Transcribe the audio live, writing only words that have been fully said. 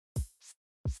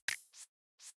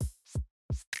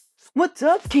What's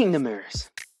up, Kingdomers?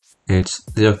 It's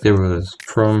the Ugly Brothers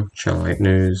from Channel 8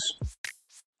 News.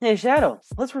 Hey Shadow,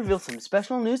 let's reveal some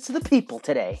special news to the people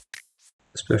today.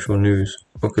 Special news?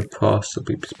 What could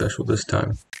possibly be special this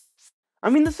time? I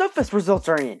mean, the Subfest results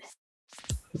are in.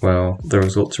 Well, the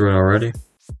results are in already.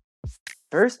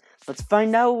 First, let's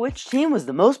find out which team was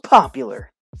the most popular.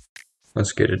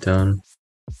 Let's get it done.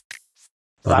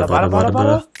 Bada bada bada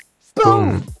bada.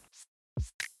 Boom! Boom!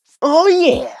 Oh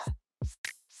yeah!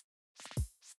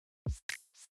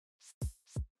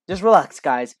 Just relax,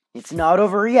 guys. It's not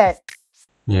over yet.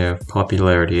 Yeah,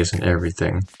 popularity isn't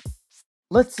everything.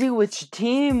 Let's see which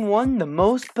team won the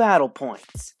most battle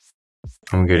points.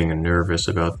 I'm getting nervous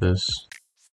about this.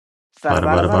 Bada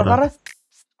bada bada bada.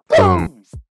 Boom!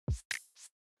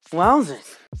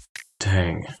 Wowzers.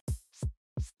 Dang.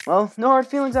 Well, no hard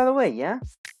feelings either way, yeah?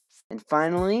 And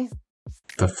finally...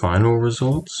 The final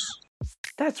results?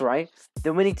 That's right.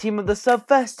 The winning team of the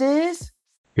Subfest is...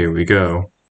 Here we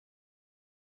go.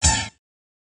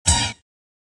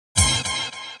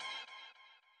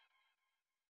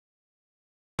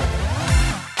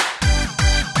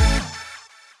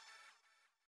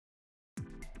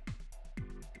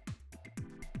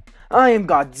 I am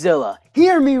Godzilla.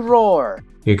 Hear me roar!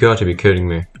 You gotta be kidding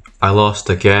me. I lost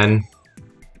again?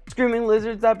 Screaming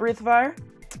lizards that breathe fire?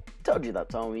 Told you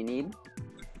that's all we need.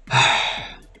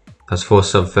 That's 4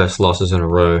 Subfest losses in a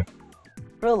row.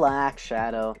 Relax,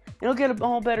 Shadow. It'll get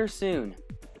all better soon.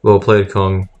 Well played,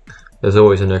 Kong. There's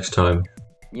always a next time.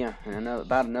 Yeah, in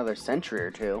about another century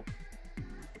or two.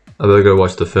 I better go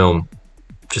watch the film,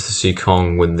 just to see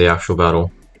Kong win the actual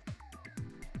battle.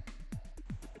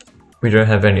 We don't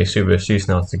have any super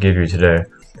seasonals to give you today,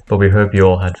 but we hope you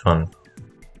all had fun.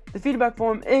 The feedback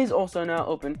form is also now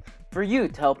open for you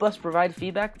to help us provide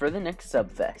feedback for the next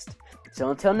Subfest.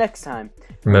 So until next time,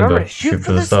 remember to shoot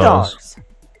for the stars.